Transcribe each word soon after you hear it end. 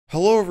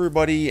Hello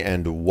everybody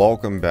and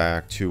welcome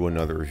back to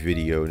another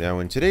video. Now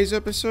in today's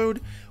episode,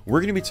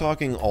 we're going to be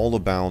talking all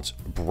about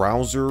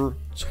browser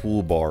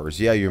toolbars.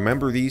 Yeah, you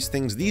remember these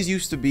things? These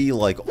used to be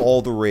like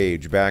all the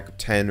rage back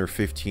 10 or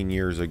 15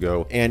 years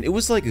ago, and it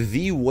was like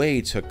the way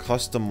to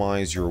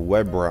customize your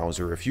web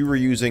browser. If you were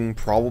using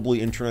probably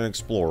Internet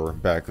Explorer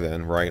back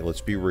then, right? Let's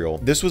be real.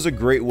 This was a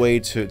great way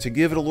to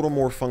give it a little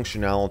more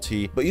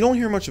functionality, but you don't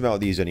hear much about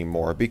these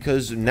anymore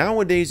because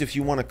nowadays if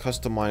you want to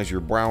customize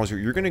your browser,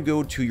 you're going to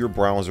go to your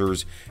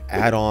browser's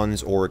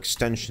add-ons or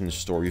extensions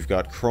store. You've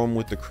got Chrome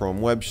with the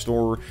Chrome Web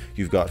Store,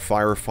 you've got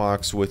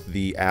Firefox with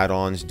the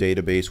add-ons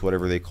database,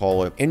 whatever they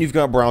call it, and you've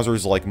got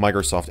browsers like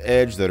Microsoft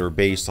Edge that are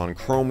based on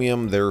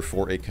Chromium,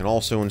 therefore it can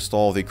also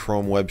install the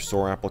Chrome Web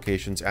Store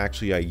applications.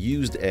 Actually, I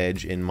used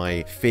Edge in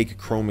my fake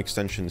Chrome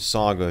extension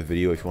saga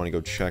video if you want to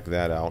go check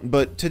that out.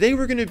 But today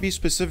we're going to be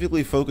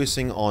specifically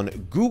focusing on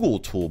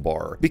Google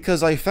Toolbar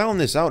because I found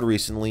this out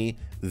recently.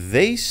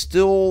 They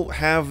still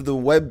have the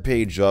web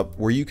page up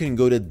where you can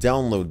go to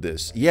download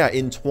this. Yeah,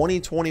 in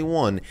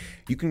 2021,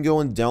 you can go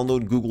and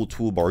download Google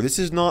Toolbar. This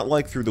is not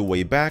like through the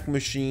Wayback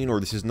Machine,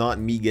 or this is not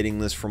me getting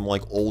this from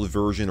like old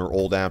version or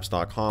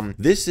oldapps.com.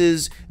 This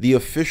is the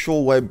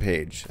official web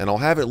page, and I'll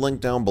have it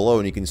linked down below,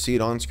 and you can see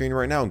it on screen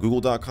right now,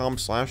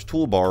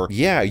 google.com/toolbar.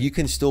 Yeah, you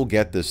can still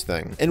get this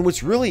thing. And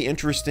what's really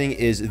interesting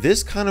is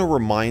this kind of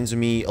reminds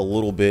me a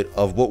little bit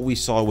of what we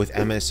saw with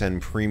MSN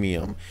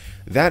Premium.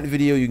 That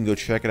video, you can go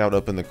check it out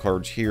up in the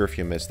cards here if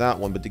you missed that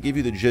one, but to give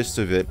you the gist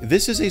of it,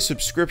 this is a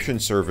subscription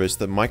service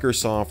that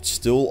Microsoft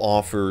still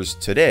offers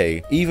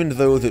today, even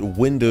though that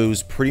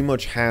Windows pretty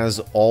much has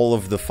all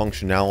of the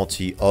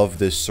functionality of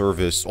this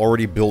service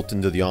already built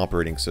into the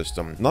operating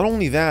system. Not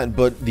only that,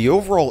 but the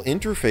overall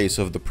interface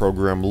of the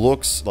program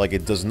looks like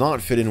it does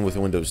not fit in with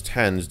Windows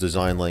 10's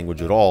design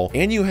language at all,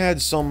 and you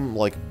had some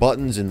like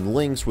buttons and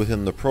links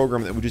within the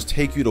program that would just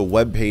take you to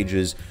web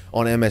pages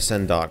on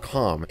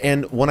MSN.com.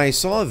 And when I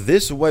saw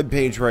this web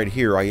page right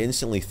here, I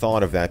instantly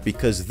thought of that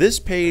because this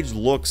page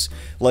looks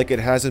like it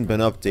hasn't been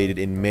updated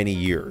in many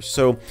years.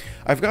 So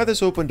I've got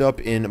this opened up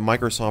in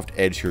Microsoft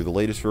Edge here, the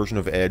latest version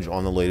of Edge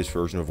on the latest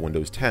version of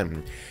Windows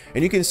 10.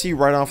 And you can see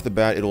right off the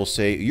bat, it'll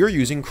say you're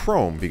using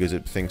Chrome because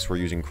it thinks we're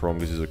using Chrome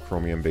because it's a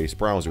Chromium-based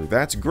browser.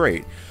 That's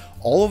great.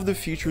 All of the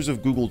features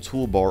of Google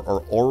Toolbar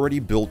are already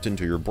built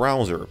into your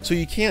browser. So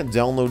you can't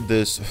download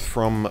this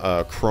from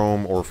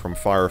Chrome or from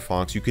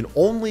Firefox. You can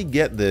only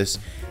get this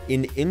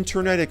in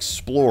Internet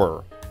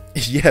Explorer.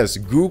 Yes,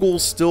 Google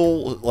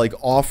still like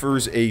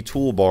offers a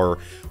toolbar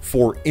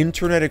for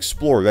Internet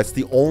Explorer. That's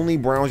the only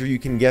browser you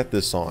can get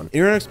this on.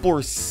 Internet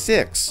Explorer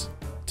 6.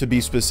 To be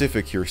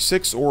specific here,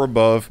 6 or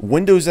above,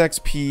 Windows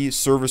XP,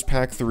 Service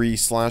Pack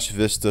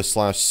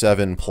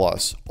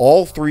 3/Vista/7+.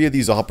 All three of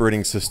these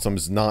operating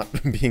systems not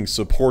being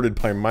supported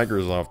by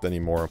Microsoft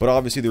anymore. But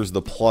obviously there's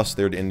the plus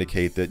there to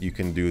indicate that you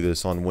can do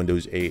this on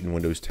Windows 8 and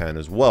Windows 10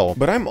 as well.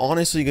 But I'm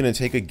honestly going to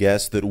take a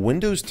guess that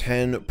Windows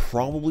 10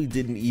 probably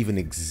didn't even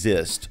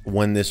exist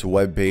when this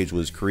web page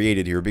was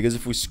created here, because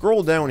if we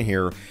scroll down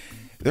here,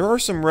 there are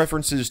some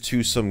references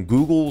to some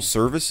Google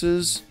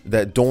services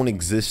that don't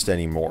exist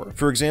anymore.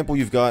 For example,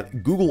 you've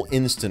got Google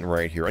Instant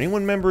right here.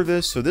 Anyone remember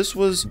this? So this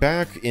was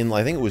back in,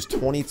 I think it was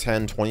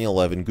 2010,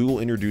 2011, Google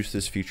introduced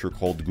this feature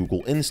called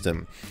Google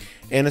Instant.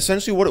 And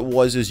essentially what it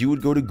was is you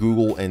would go to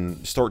Google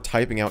and start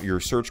typing out your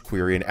search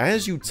query, and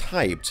as you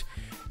typed,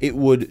 it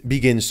would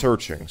begin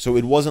searching. So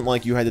it wasn't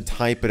like you had to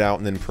type it out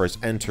and then press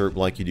enter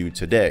like you do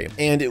today.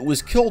 And it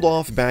was killed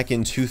off back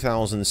in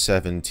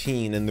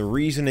 2017, and the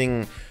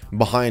reasoning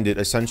behind it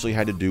essentially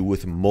had to do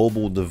with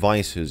mobile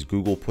devices.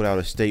 Google put out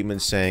a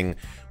statement saying,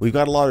 we've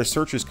got a lot of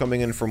searches coming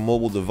in from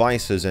mobile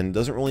devices, and it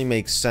doesn't really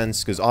make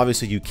sense because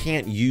obviously you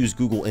can't use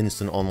Google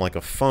Instant on like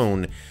a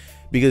phone,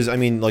 because, I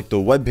mean, like the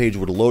web page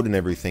would load and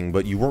everything,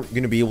 but you weren't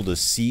going to be able to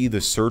see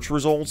the search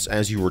results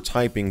as you were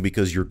typing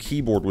because your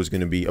keyboard was going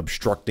to be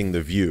obstructing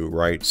the view,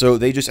 right? So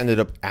they just ended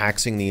up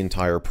axing the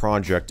entire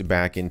project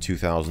back in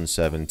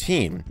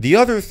 2017. The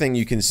other thing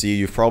you can see,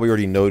 you've probably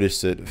already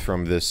noticed it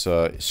from this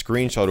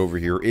screenshot over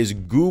here, is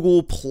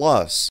Google+.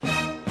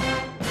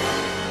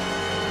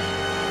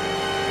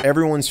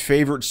 Everyone's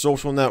favorite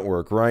social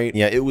network, right?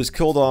 Yeah, it was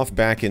killed off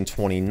back in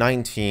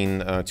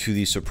 2019 to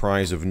the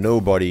surprise of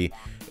nobody,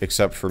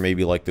 except for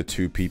maybe like the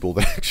 2 people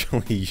that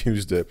actually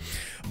used it.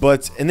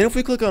 And then if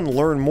we click on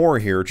learn more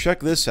here, check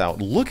this out.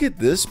 Look at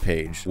this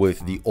page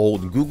with the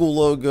old Google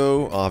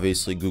logo,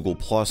 obviously Google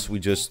Plus we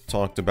just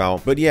talked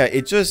about. But yeah,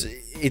 it's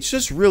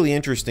just really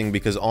interesting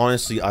because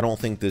honestly, I don't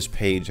think this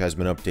page has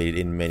been updated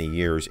in many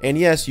years. And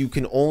yes, you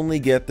can only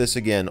get this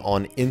again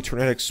on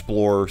Internet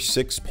Explorer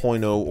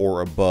 6.0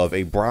 or above,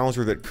 a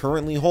browser that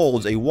currently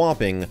holds a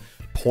whopping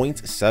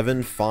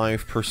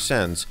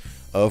 0.75%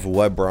 of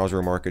web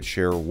browser market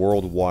share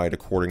worldwide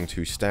according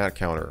to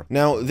StatCounter.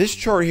 Now, this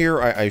chart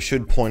here, I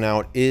should point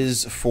out,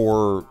 is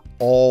for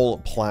all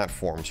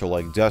platforms, so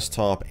like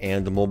desktop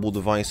and mobile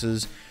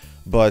devices.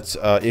 But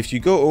if you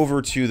go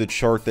over to the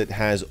chart that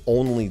has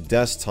only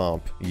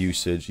desktop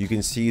usage, you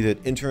can see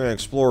that Internet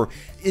Explorer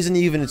isn't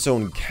even its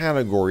own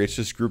category. It's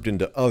just grouped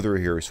into other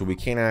here, so we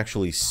can't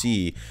actually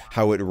see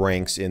how it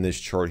ranks in this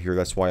chart here.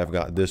 That's why I've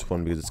got this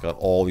one, because it's got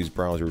all these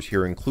browsers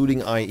here,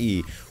 including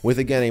IE, with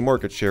again a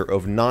market share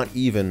of not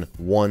even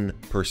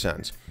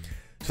 1%.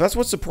 So that's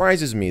what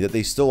surprises me, that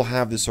they still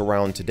have this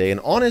around today. And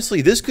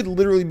honestly, this could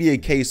literally be a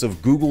case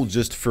of Google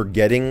just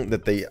forgetting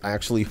that they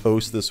actually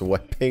host this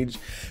webpage,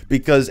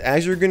 because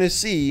as you're going to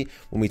see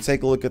when we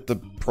take a look at the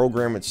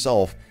program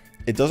itself,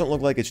 it doesn't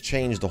look like it's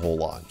changed a whole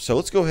lot. So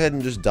let's go ahead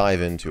and just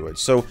dive into it.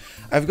 So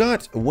I've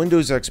got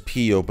Windows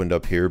XP opened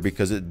up here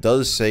because it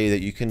does say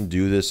that you can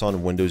do this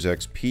on Windows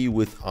XP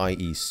with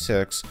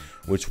IE6,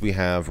 which we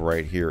have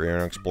right here,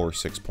 Internet Explorer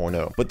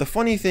 6.0. But the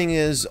funny thing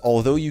is,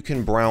 although you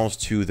can browse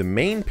to the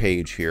main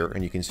page here,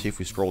 and you can see if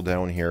we scroll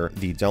down here,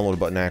 the download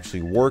button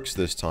actually works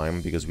this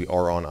time because we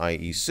are on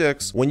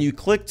IE6. When you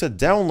click to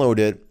download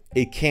it,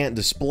 it can't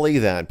display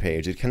that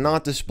page. It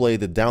cannot display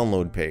the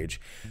download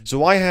page.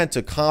 So I had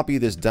to copy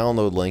this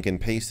download link and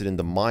paste it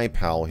into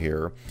MyPal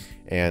here.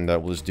 And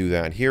we'll just do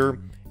that here.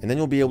 And then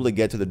you'll be able to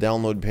get to the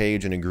download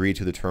page and agree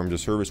to the terms of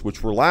service,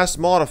 which were last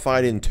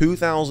modified in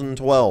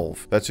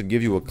 2012. That should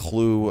give you a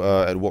clue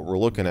at what we're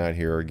looking at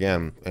here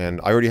again.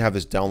 And I already have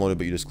this downloaded,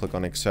 but you just click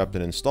on accept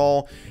and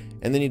install,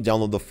 and then you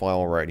download the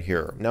file right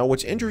here. Now,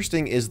 what's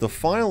interesting is the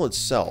file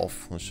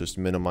itself. Let's just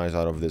minimize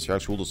out of this.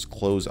 Actually, we'll just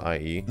close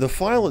IE. The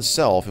file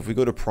itself, if we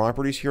go to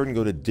properties here and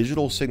go to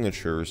digital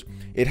signatures,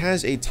 it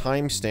has a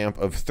timestamp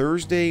of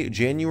Thursday,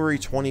 January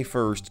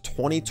 21st,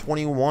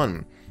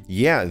 2021.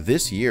 Yeah,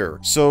 this year.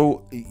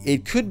 So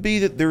it could be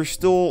that they're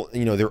still,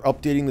 they're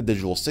updating the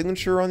digital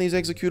signature on these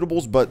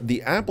executables, but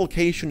the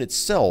application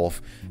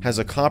itself has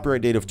a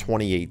copyright date of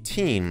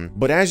 2018.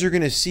 But as you're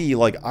going to see,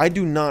 like, I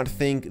do not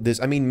think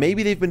this, I mean,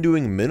 maybe they've been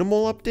doing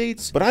minimal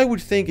updates, but I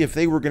would think if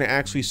they were going to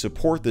actually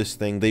support this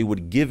thing, they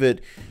would give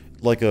it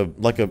like a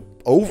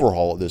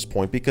overhaul at this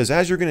point, because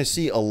as you're going to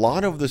see, a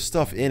lot of the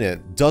stuff in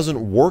it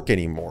doesn't work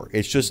anymore.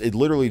 It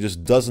literally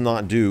just does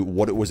not do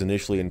what it was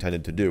initially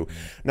intended to do.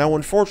 Now,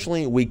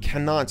 unfortunately, we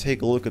cannot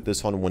take a look at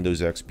this on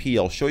Windows XP.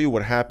 I'll show you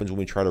what happens when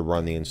we try to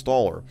run the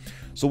installer.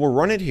 So we'll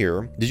run it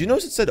here. Did you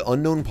notice it said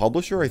unknown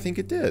publisher? I think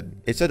it did.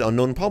 It said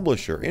unknown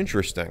publisher.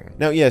 Interesting.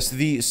 Now, yes,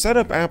 the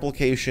setup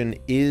application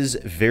is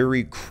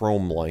very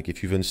Chrome-like.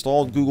 If you've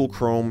installed Google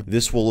Chrome,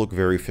 this will look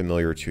very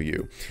familiar to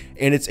you.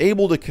 And it's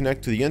able to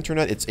connect to the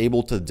internet. It's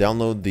able to download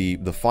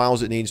the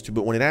files it needs to,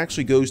 but when it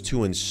actually goes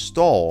to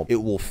install, it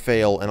will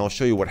fail, and I'll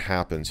show you what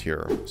happens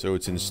here. So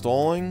it's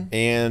installing,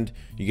 and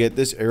you get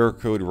this error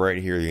code right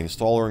here. The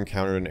installer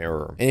encountered an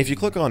error. And if you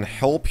click on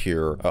help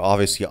here,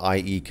 obviously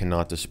IE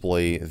cannot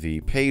display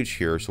the page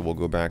here, so we'll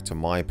go back to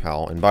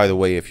MyPal. And by the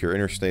way, if you're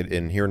interested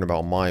in hearing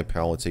about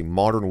MyPal, it's a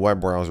modern web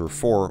browser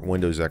for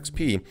Windows XP.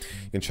 You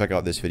can check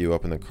out this video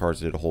up in the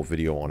cards. I did a whole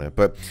video on it.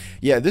 But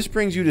yeah, this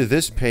brings you to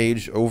this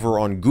page over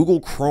on Google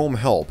Chrome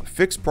Help.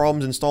 Fix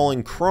problems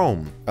installing Chrome.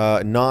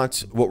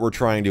 Not what we're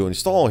trying to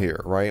install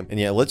here, right? And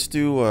yeah, let's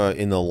do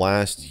in the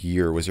last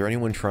year. Was there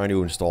anyone trying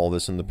to install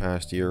this in the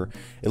past year?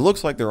 It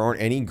looks like there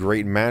aren't any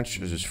great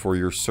matches for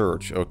your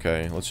search.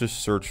 Okay, let's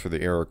just search for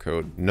the error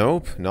code.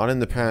 Nope, not in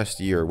the past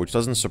year, which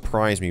doesn't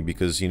surprise me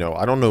because,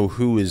 I don't know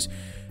who is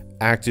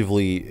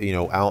actively,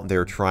 out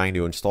there trying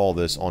to install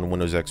this on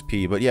Windows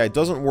XP. But yeah, it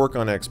doesn't work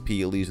on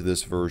XP, at least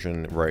this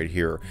version right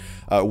here.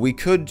 We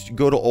could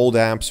go to old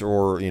apps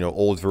or,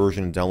 old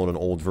version and download an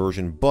old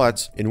version,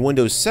 but in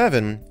Windows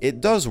 7, it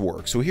does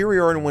work. So here we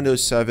are in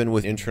Windows 7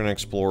 with Internet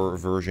Explorer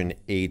version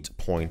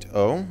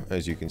 8.0,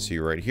 as you can see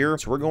right here.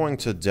 So we're going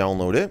to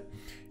download it.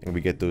 And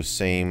we get those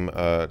same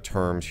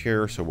terms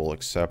here, so we'll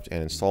accept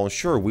and install.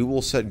 Sure, we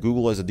will set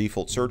Google as a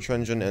default search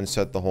engine and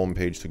set the home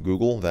page to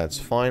Google. That's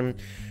fine.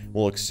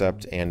 We'll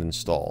accept and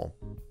install.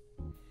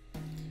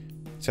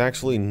 It's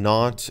actually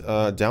not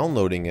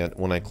downloading it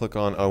when I click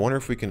on... I wonder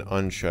if we can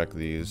uncheck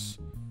these.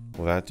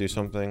 Will that do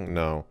something?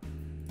 No.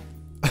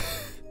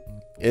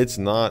 It's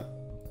not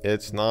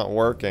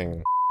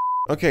working.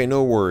 Okay,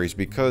 no worries,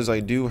 because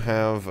I do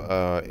have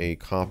a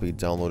copy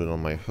downloaded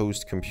on my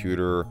host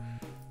computer.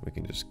 We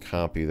can just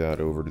copy that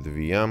over to the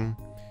VM,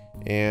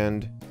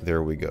 and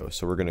there we go.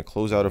 So we're going to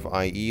close out of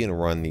IE and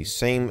run the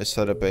same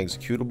setup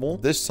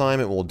executable. This time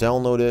it will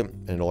download it,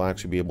 and it'll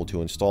actually be able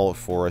to install it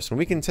for us. And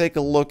we can take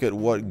a look at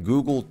what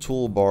Google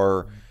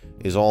Toolbar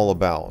is all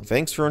about.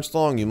 Thanks for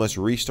installing. You must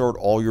restart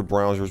all your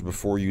browsers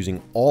before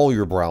using all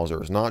your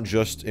browsers, not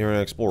just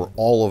Internet Explorer,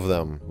 all of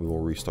them. We will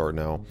restart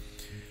now.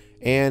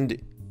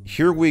 And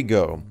here we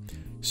go.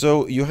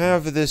 So you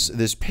have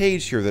this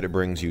page here that it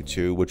brings you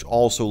to, which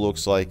also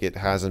looks like it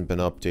hasn't been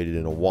updated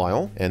in a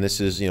while. And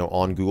this is,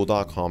 on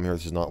google.com here.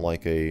 This is not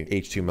like a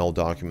HTML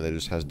document that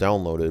just has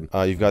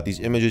downloaded. You've got these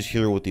images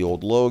here with the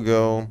old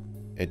logo.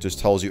 It just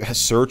tells you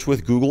search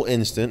with Google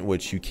Instant,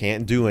 which you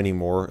can't do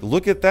anymore.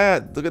 Look at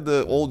that. Look at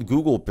the old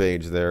Google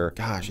page there.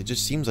 Gosh, it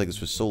just seems like this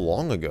was so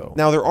long ago.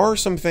 Now, there are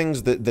some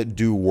things that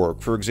do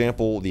work. For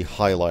example, the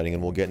highlighting,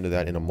 and we'll get into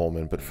that in a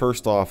moment. But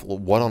first off,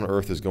 what on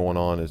earth is going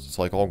on? It's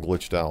like all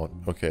glitched out.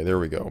 Okay, there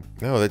we go.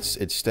 No, it's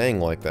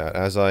staying like that.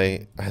 As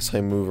I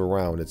move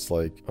around, it's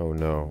like, oh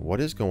no, what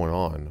is going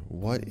on?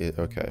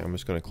 Okay, I'm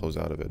just going to close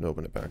out of it and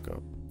open it back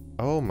up.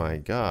 Oh my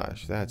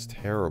gosh, that's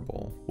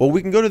terrible. Well,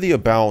 we can go to the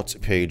About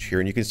page here,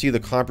 and you can see the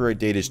copyright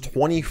date is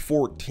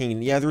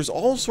 2014. Yeah, there's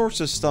all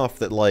sorts of stuff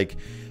that, like,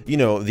 you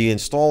know, the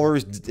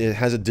installer, it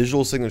has a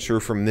digital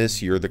signature from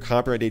this year. The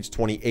copyright date's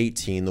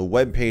 2018. The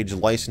web page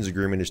license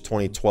agreement is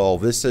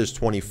 2012. This says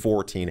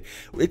 2014.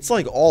 It's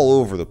like all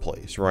over the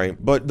place, right?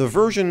 But the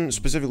version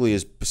specifically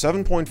is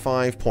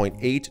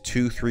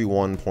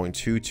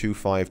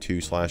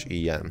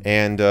 7.5.8231.2252/EM.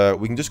 And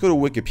we can just go to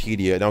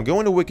Wikipedia. Now,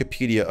 going to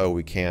Wikipedia, oh,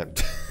 we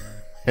can't.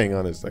 Hang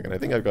on a second. I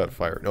think I've got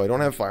No, I don't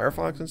have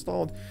Firefox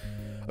installed.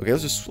 Okay,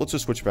 let's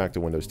just switch back to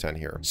Windows 10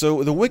 here.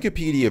 So the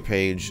Wikipedia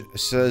page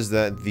says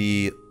that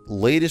the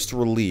latest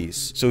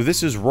release. So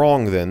this is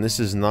wrong then. This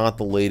is not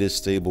the latest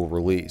stable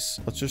release.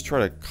 Let's just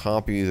try to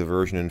copy the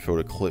version info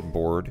to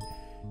clipboard.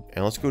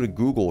 And let's go to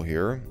Google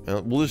here,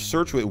 and we'll just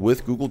search it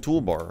with Google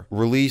Toolbar.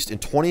 Released in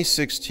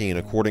 2016,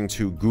 according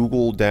to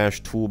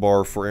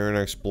Google-Toolbar for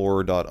Internet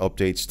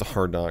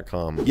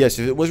Explorer.updatestar.com. Yes,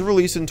 if it was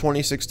released in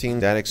 2016,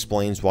 that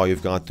explains why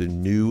you've got the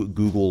new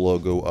Google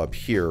logo up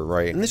here,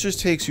 right? And this just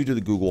takes you to the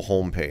Google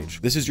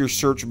homepage. This is your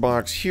search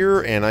box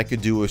here, and I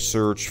could do a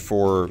search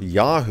for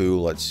Yahoo,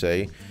 let's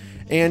say.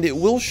 And it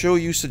will show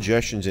you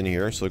suggestions in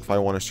here. So if I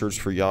want to search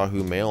for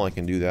Yahoo Mail, I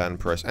can do that and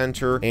press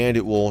enter, and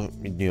it will,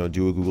 you know,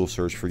 do a Google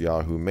search for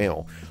Yahoo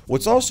Mail.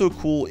 What's also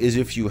cool is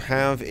if you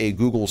have a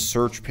Google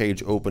search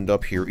page opened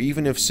up here,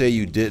 even if, say,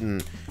 you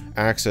didn't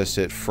access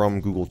it from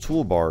Google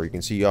Toolbar, you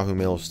can see Yahoo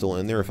Mail is still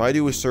in there. If I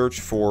do a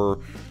search for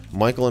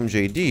Michael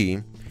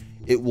MJD,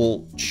 it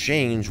will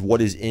change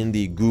what is in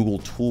the Google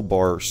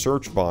Toolbar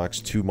search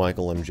box to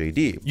Michael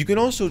MJD. You can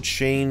also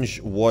change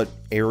what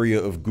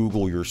area of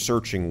Google you're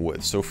searching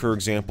with. So for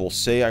example,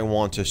 say I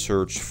want to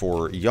search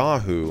for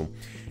Yahoo,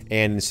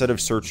 and instead of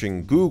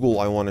searching Google,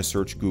 I want to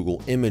search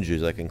Google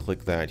Images. I can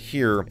click that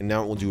here, and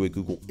now it will do a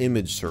Google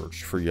image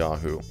search for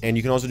Yahoo. And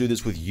you can also do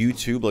this with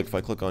YouTube. Like if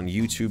I click on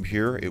YouTube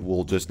here, it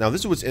will just, now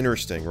this is what's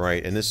interesting,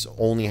 right? And this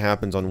only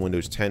happens on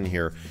Windows 10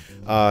 here.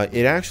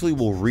 It actually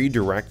will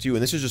redirect you,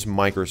 and this is just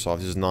Microsoft.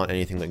 This is not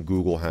anything that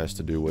Google has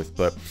to do with,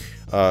 but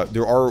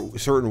there are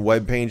certain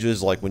web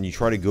pages, like when you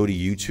try to go to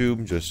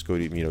YouTube, just go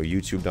to, you know,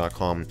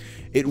 youtube.com,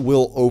 it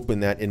will open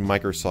that in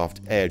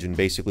Microsoft Edge and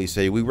basically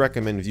say, we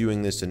recommend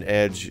viewing this in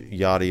Edge,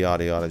 yada,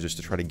 yada, yada, just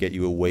to try to get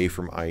you away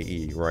from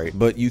IE, right?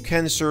 But you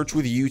can search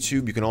with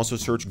YouTube. You can also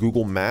search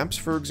Google Maps,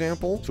 for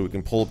example. So we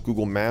can pull up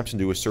Google Maps and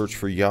do a search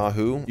for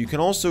Yahoo. You can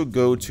also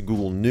go to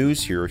Google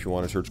News here if you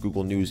want to search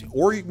Google News,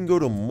 or you can go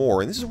to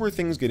More, and this is where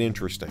things get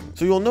interesting.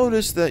 So you'll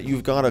notice that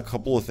you've got a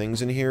couple of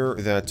things in here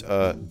that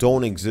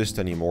don't exist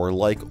anymore,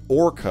 like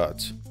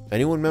Orkut.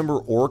 Anyone remember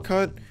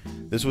Orkut?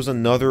 This was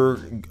another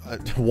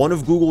one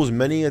of Google's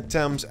many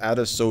attempts at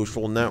a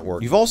social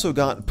network. You've also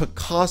got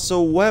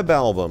Picasso web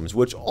albums,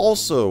 which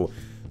also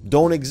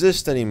don't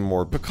exist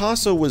anymore.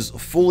 Picasso was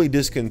fully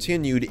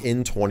discontinued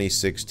in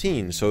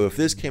 2016, so if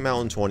this came out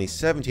in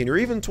 2017 or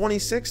even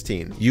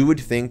 2016, you would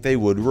think they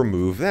would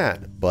remove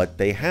that, but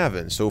they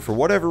haven't. So for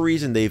whatever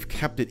reason, they've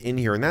kept it in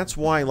here, and that's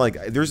why, like,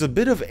 there's a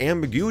bit of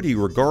ambiguity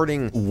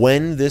regarding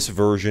when this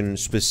version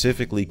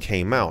specifically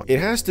came out. It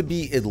has to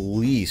be at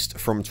least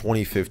from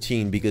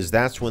 2015, because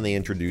that's when they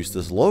introduced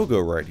this logo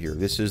right here.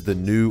 This is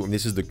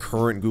the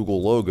current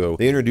Google logo.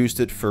 They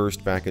introduced it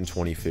first back in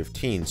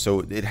 2015,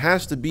 so it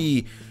has to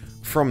be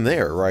from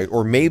there, right?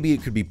 Or maybe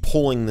it could be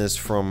pulling this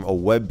from a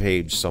web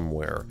page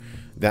somewhere.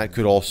 That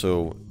could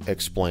also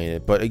explain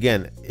it. But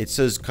again, it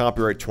says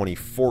copyright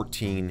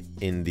 2014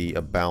 in the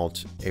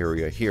About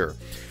area here.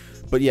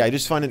 But yeah, I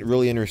just find it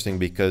really interesting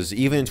because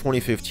even in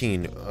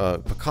 2015,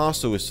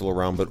 Picasso is still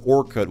around, but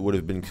Orkut would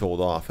have been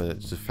killed off, and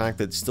it's the fact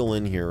that it's still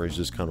in here is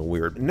just kind of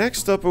weird.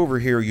 Next up over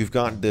here, you've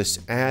got this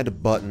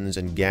add buttons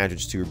and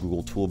gadgets to your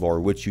Google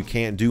Toolbar, which you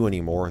can't do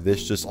anymore.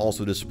 This just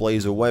also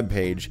displays a web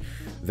page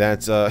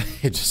that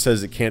it just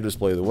says it can't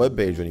display the web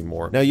page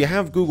anymore. Now you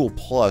have Google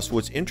Plus.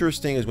 What's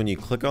interesting is when you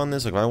click on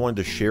this, like if I wanted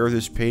to share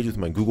this page with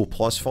my Google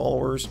Plus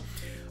followers,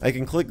 I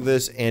can click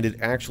this and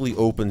it actually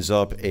opens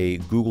up a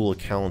Google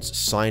Accounts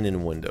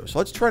sign-in window. So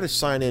let's try to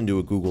sign into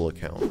a Google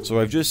account.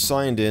 So I've just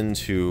signed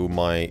into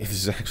this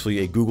is actually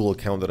a Google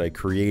account that I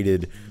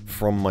created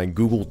from my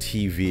Google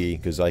TV,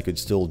 because I could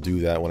still do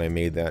that when I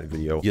made that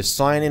video. You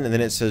sign in and then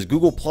it says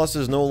Google Plus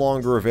is no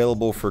longer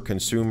available for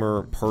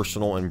consumer,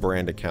 personal, and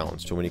brand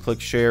accounts. So when you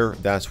click share,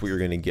 that's what you're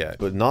gonna get.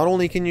 But not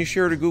only can you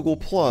share to Google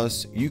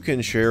Plus, you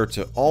can share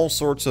to all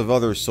sorts of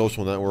other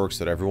social networks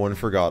that everyone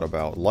forgot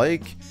about,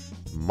 like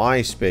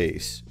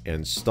MySpace,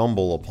 and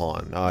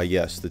StumbleUpon.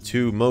 Yes, the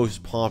two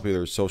most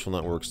popular social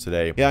networks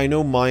today. Yeah, I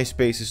know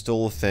MySpace is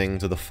still a thing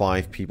to the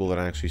 5 people that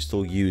actually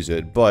still use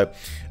it, but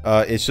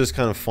it's just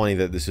kind of funny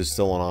that this is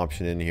still an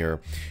option in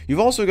here. You've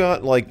also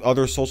got like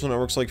other social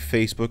networks like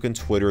Facebook and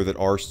Twitter that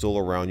are still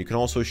around. You can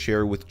also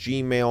share with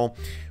Gmail,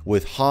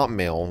 with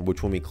Hotmail,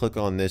 which when we click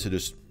on this, it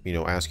just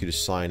ask you to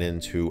sign in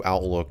to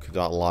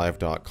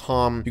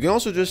outlook.live.com. You can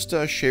also just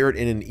share it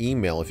in an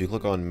email. If you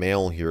click on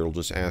mail here, it'll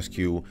just ask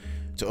you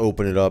to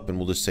open it up, and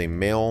we'll just say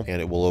mail,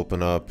 and it will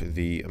open up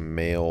the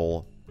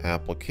mail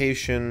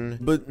application.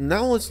 But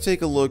now let's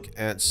take a look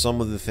at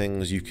some of the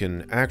things you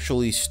can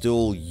actually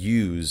still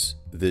use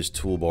this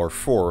toolbar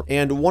for,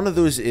 and one of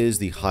those is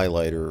the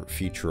highlighter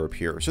feature up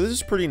here. So this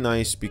is pretty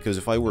nice because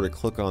if I were to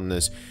click on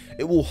this,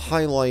 it will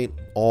highlight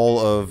all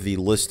of the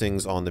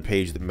listings on the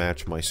page that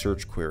match my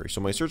search query. So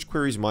my search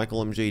query is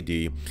Michael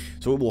MJD,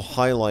 so it will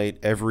highlight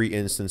every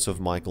instance of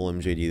Michael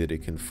MJD that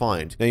it can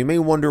find. Now you may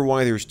wonder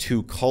why there's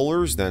 2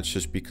 colors. That's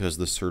just because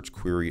the search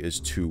query is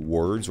 2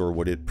 words, or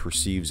what it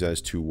perceives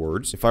as 2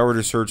 words. If I were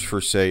to search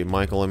for, say,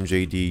 Michael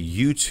MJD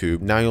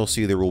YouTube, now you'll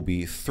see there will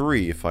be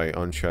 3. If I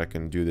uncheck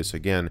and do this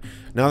again,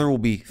 now there will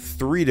be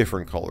 3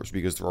 different colors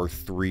because there are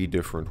 3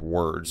 different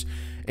words.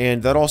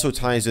 And that also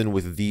ties in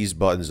with these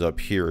buttons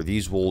up here.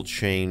 These will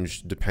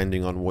change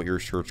depending on what your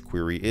search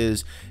query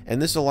is.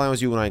 And this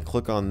allows you, when I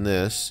click on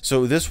this,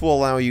 so this will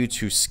allow you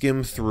to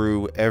skim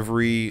through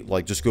every,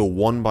 like just go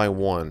one by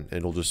one.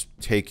 It'll just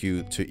take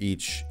you to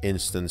each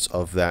instance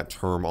of that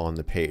term on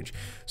the page.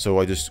 So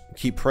I just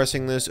keep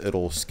pressing this,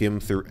 it'll skim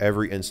through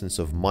every instance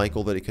of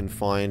Michael that it can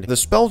find. The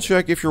spell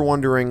check, if you're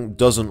wondering,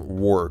 doesn't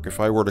work.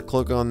 If I were to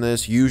click on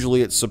this,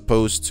 usually it's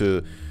supposed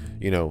to,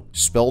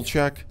 spell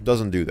check.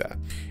 Doesn't do that.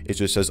 It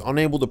just says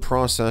unable to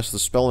process the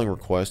spelling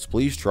request,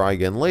 please try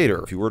again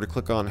later. If you were to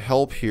click on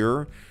help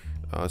here,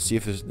 see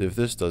if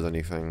this does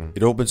anything.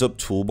 It opens up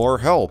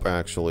toolbar help,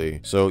 actually.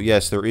 So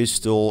yes, there is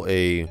still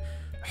a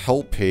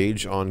help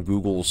page on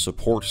Google's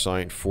support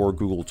site for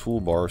Google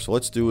Toolbar. So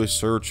let's do a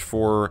search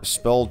for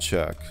spell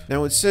check.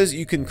 Now it says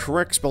you can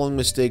correct spelling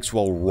mistakes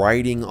while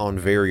writing on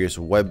various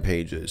web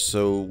pages.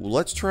 So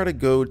let's try to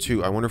go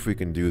to, I wonder if we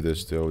can do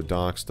this though,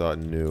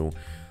 docs.new.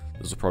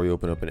 This will probably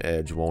open up an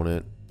Edge, won't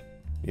it?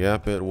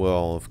 Yep, it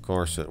will. Of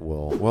course it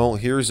will. Well,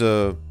 here's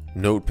a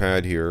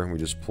notepad here we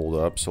just pulled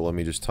up. So let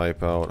me just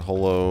type out,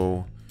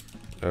 hello,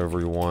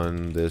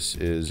 everyone. This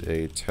is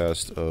a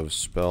test of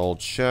spell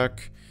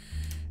check.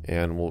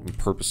 And we'll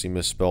purposely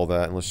misspell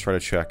that. And let's try to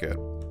check it.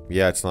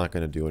 Yeah, it's not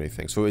going to do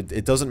anything. So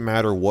it doesn't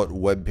matter what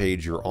web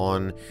page you're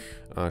on.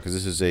 Because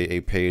this is a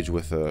page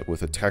with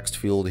a text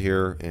field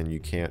here. And you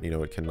can't,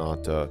 it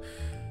cannot...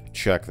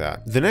 check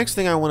that. The next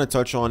thing I want to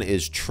touch on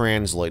is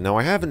translate. Now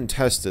I haven't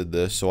tested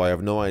this, so I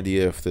have no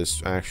idea if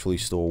this actually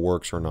still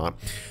works or not,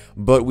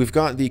 but we've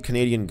got the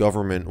Canadian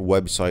government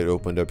website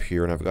opened up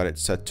here and I've got it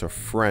set to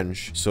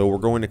French. So we're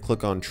going to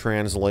click on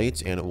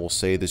translate and it will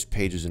say this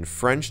page is in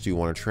French. Do you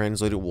want to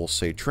translate it? We'll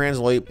say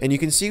translate, and you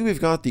can see we've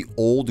got the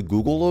old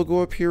Google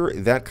logo up here.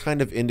 That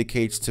kind of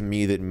indicates to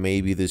me that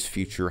maybe this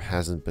feature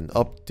hasn't been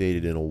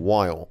updated in a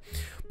while.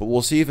 But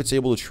we'll see if it's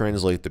able to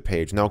translate the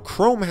page. Now,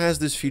 Chrome has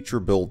this feature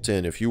built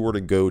in. If you were to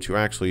go to,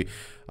 actually,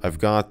 I've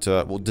got,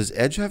 well, does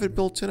Edge have it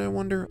built in, I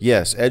wonder?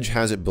 Yes, Edge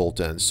has it built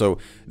in. So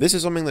this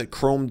is something that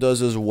Chrome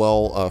does as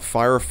well.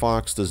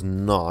 Firefox does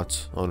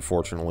not,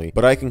 unfortunately.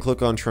 But I can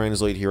click on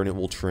translate here and it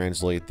will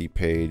translate the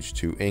page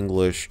to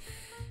English.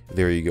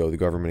 There you go, the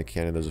Government of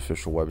Canada's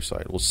official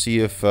website. We'll see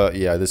if,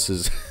 yeah, this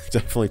is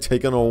definitely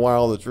taken a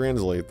while to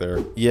translate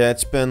there. Yeah,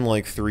 it's been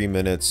like 3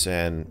 minutes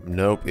and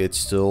nope, it's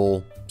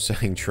still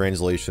saying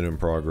translation in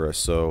progress.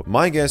 So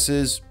my guess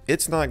is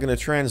it's not going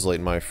to translate,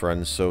 my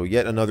friends. So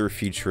yet another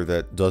feature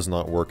that does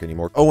not work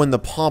anymore. Oh, and the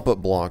pop-up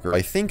blocker.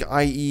 I think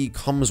IE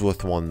comes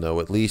with one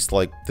though, at least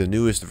like the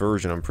newest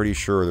version. I'm pretty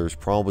sure there's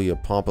probably a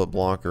pop-up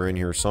blocker in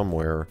here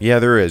somewhere. Yeah,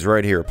 there is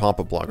right here,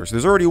 pop-up blocker. So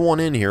there's already one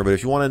in here, but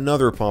if you want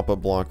another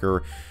pop-up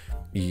blocker,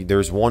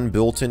 there's one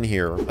built in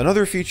here.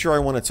 Another feature I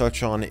want to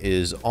touch on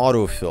is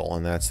autofill,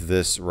 and that's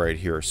this right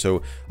here.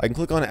 So I can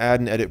click on add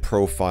and edit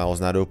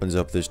profiles, and that opens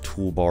up this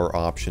toolbar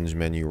options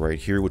menu right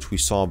here, which we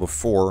saw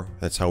before.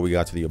 That's how we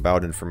got to the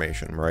about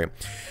information, right?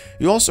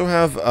 You also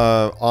have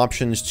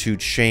options to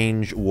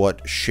change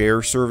what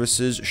share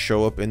services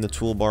show up in the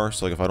toolbar.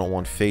 So like if I don't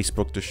want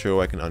Facebook to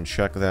show, I can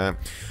uncheck that.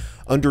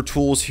 Under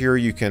tools here,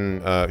 you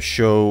can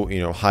show,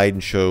 hide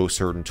and show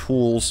certain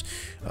tools.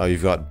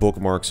 You've got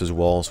bookmarks as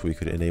well, so we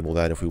could enable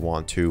that if we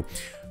want to.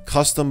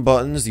 Custom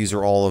buttons, these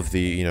are all of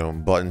the,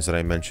 buttons that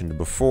I mentioned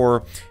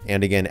before.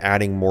 And again,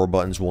 adding more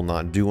buttons will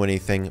not do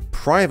anything.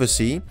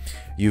 Privacy,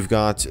 You've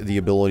got the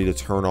ability to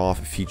turn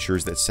off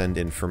features that send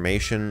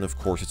information. Of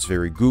course, it's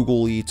very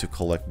Google-y to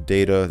collect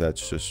data.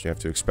 That's just, you have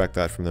to expect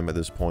that from them at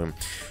this point,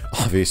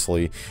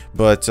 obviously.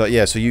 But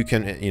yeah, so you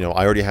can, I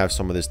already have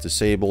some of this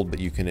disabled, but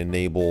you can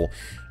enable,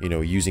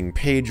 using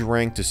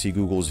PageRank to see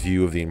Google's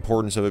view of the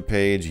importance of a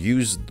page.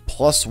 Use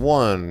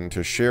 +1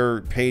 to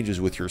share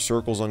pages with your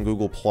circles on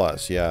Google+.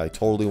 Yeah, I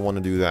totally want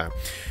to do that.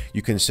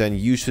 You can send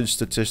usage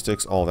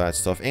statistics, all that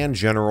stuff, and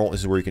general.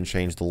 This is where you can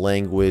change the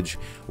language,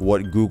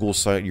 what Google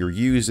site you're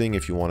using,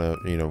 if you want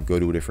to, go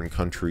to a different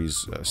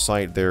country's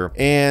site there.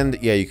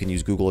 And yeah, you can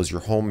use Google as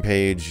your home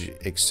page,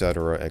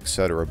 etc.,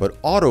 etc.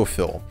 But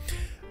autofill.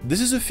 This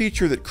is a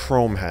feature that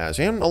Chrome has,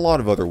 and a lot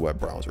of other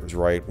web browsers,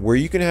 right? Where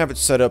you can have it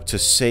set up to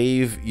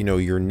save,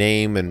 your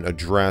name and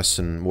address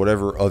and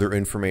whatever other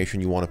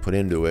information you want to put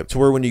into it. To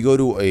where when you go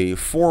to a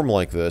form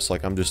like this,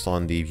 like I'm just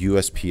on the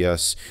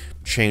USPS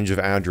change of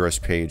address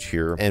page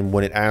here, and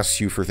when it asks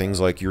you for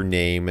things like your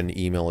name and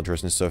email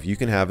address and stuff, you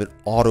can have it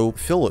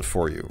auto-fill it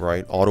for you,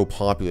 right?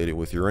 Auto-populate it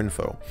with your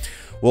info.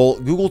 Well,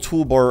 Google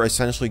Toolbar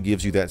essentially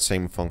gives you that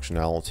same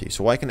functionality.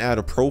 So I can add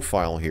a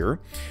profile here.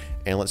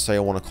 And let's say I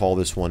want to call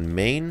this one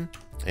main,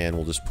 and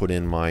we'll just put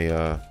in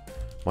my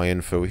my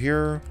info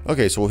here.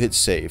 Okay, so we'll hit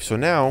save. So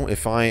now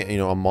if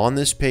I'm on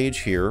this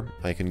page here,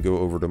 I can go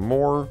over to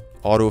more,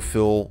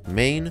 autofill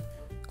main,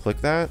 click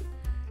that,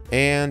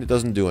 and it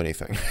doesn't do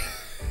anything.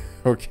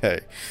 Okay,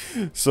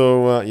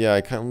 so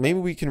yeah, maybe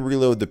we can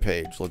reload the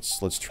page.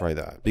 Let's try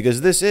that, because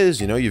this is,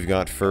 you've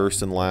got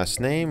first and last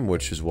name,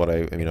 which is what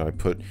I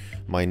put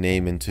my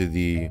name into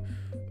the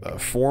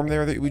form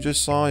there that we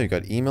just saw. You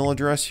got email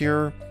address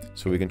here.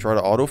 So we can try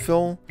to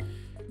autofill,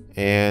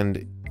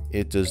 and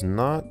it does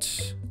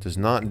not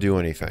do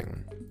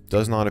anything.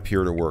 Does not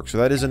appear to work. So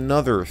that is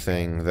another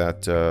thing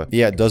that,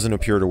 yeah, it doesn't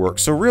appear to work.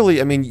 So really,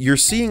 you're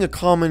seeing a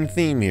common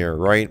theme here,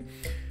 right?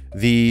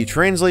 The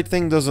translate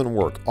thing doesn't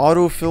work.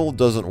 Autofill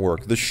doesn't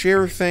work. The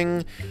share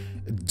thing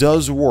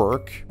does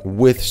work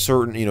with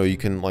certain, you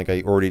can, like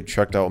I already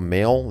checked out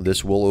mail.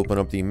 This will open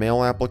up the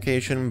mail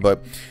application,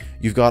 but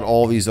you've got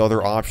all these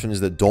other options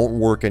that don't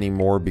work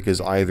anymore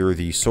because either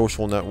the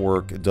social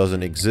network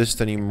doesn't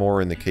exist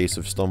anymore in the case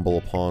of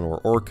StumbleUpon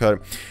or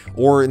Orkut,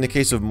 or in the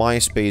case of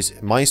MySpace,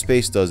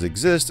 MySpace does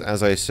exist,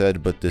 as I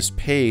said, but this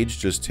page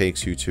just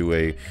takes you to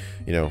a,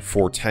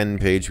 410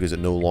 page because it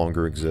no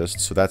longer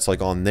exists. So that's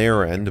like on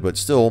their end, but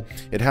still,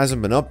 it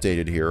hasn't been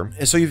updated here.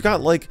 And so you've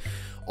got like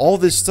all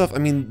this stuff.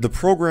 The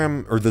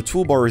program or the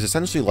toolbar is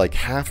essentially like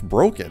half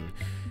broken.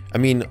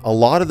 A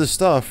lot of the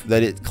stuff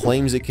that it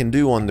claims it can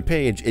do on the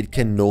page, it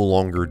can no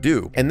longer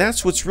do. And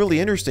that's what's really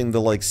interesting, to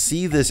like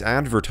see this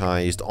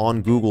advertised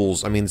on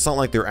Google's. It's not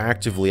like they're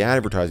actively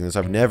advertising this.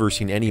 I've never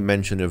seen any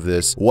mention of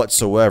this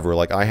whatsoever.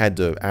 Like I had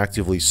to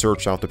actively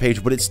search out the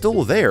page, but it's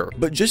still there.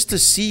 But just to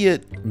see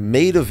it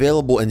made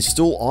available and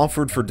still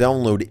offered for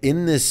download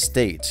in this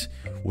state,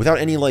 without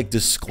any like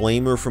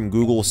disclaimer from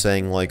Google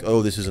saying like,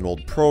 oh, this is an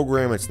old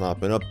program, it's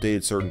not been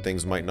updated, certain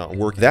things might not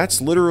work.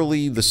 That's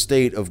literally the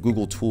state of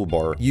Google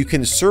Toolbar. You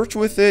can search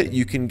with it,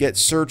 you can get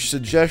search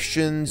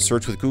suggestions,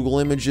 search with Google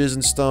Images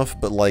and stuff,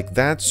 but like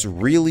that's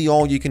really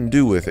all you can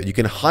do with it. You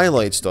can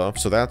highlight stuff,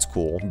 so that's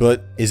cool.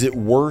 But is it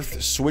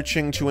worth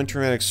switching to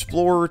Internet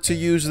Explorer to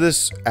use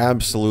this?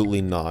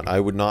 Absolutely not. I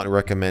would not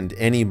recommend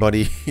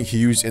anybody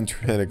use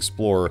Internet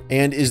Explorer.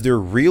 And is there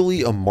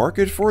really a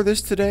market for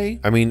this today?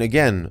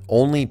 Again,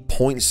 only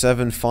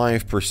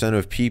 0.75%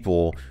 of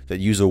people that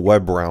use a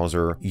web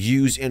browser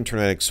use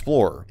Internet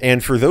Explorer.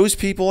 And for those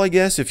people, I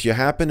guess, if you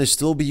happen to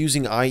still be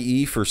using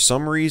IE for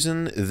some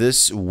reason,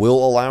 this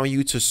will allow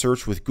you to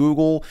search with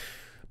Google.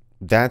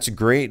 That's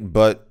great,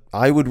 but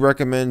I would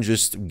recommend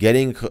just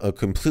getting a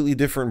completely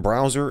different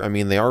browser.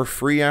 They are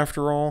free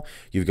after all.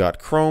 You've got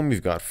Chrome,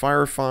 you've got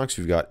Firefox,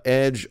 you've got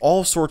Edge,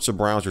 all sorts of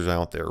browsers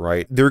out there,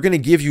 right? They're going to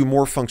give you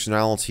more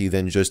functionality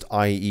than just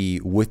IE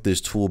with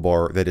this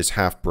toolbar that is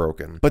half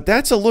broken. But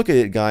that's a look at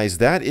it, guys.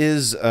 That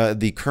is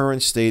the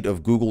current state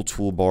of Google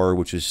Toolbar,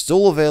 which is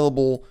still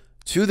available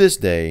to this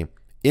day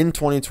in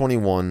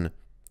 2021.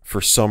 For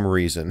some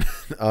reason.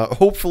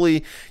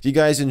 Hopefully you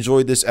guys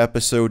enjoyed this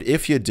episode.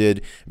 If you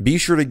did, be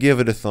sure to give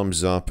it a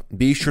thumbs up.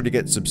 Be sure to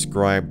get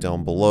subscribed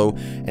down below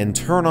and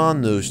turn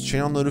on those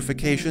channel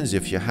notifications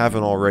if you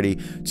haven't already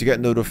to get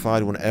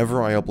notified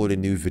whenever I upload a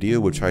new video,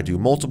 which I do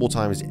multiple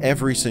times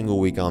every single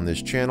week on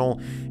this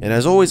channel. And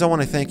as always, I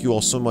want to thank you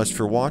all so much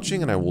for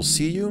watching, and I will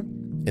see you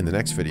in the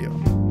next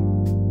video.